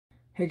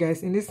Hey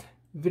guys, in this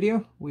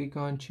video we're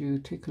going to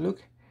take a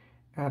look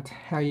at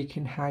how you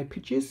can hide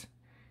pictures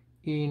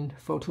in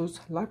Photos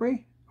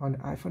library on the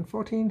iPhone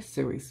 14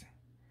 series.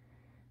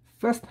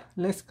 First,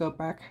 let's go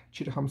back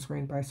to the home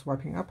screen by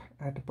swiping up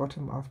at the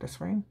bottom of the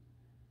screen.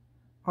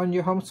 On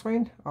your home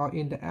screen or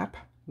in the app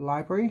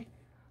library,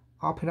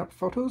 open up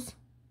Photos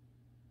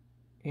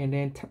and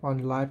then tap on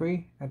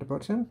Library at the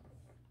bottom.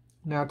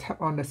 Now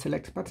tap on the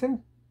Select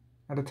button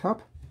at the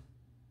top.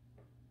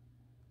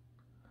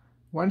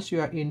 Once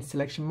you are in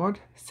selection mode,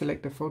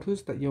 select the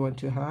photos that you want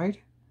to hide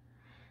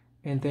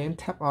and then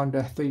tap on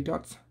the three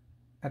dots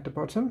at the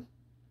bottom.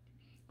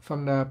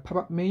 From the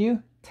pop-up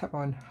menu, tap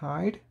on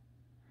Hide,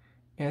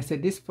 and say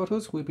these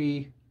photos will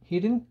be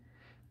hidden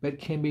but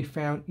can be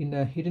found in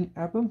the hidden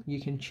album.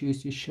 You can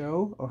choose to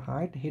show or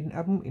hide the hidden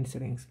album in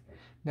settings.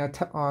 Now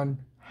tap on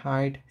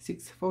Hide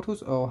 6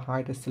 photos or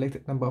hide the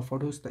selected number of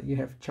photos that you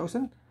have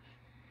chosen,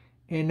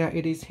 and now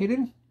it is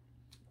hidden.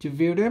 To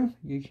view them,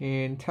 you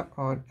can tap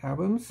on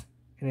Albums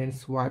and then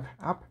swipe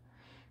up,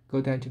 go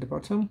down to the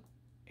bottom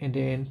and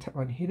then tap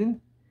on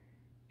Hidden,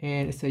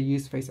 and it's a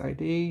use Face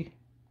ID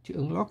to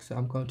unlock, so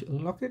I'm going to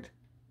unlock it.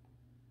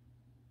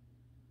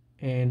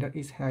 And that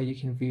is how you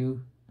can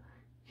view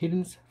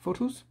hidden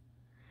photos.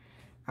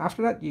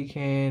 After that, you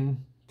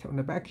can tap on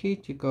the back key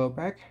to go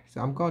back,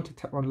 so I'm going to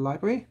tap on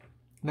Library.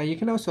 Now you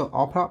can also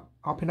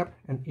open up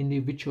an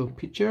individual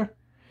picture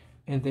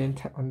and then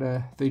tap on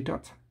the three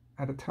dots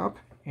at the top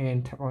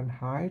and tap on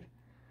Hide.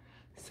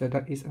 So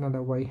that is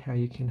another way how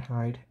you can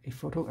hide a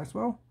photo as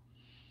well.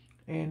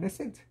 And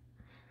that's it.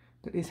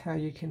 That is how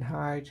you can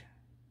hide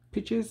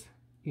pictures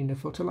in the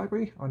photo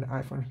library on the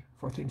iPhone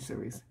 14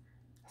 series.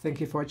 Thank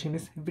you for watching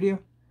this video.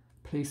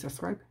 Please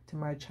subscribe to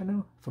my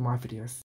channel for more videos.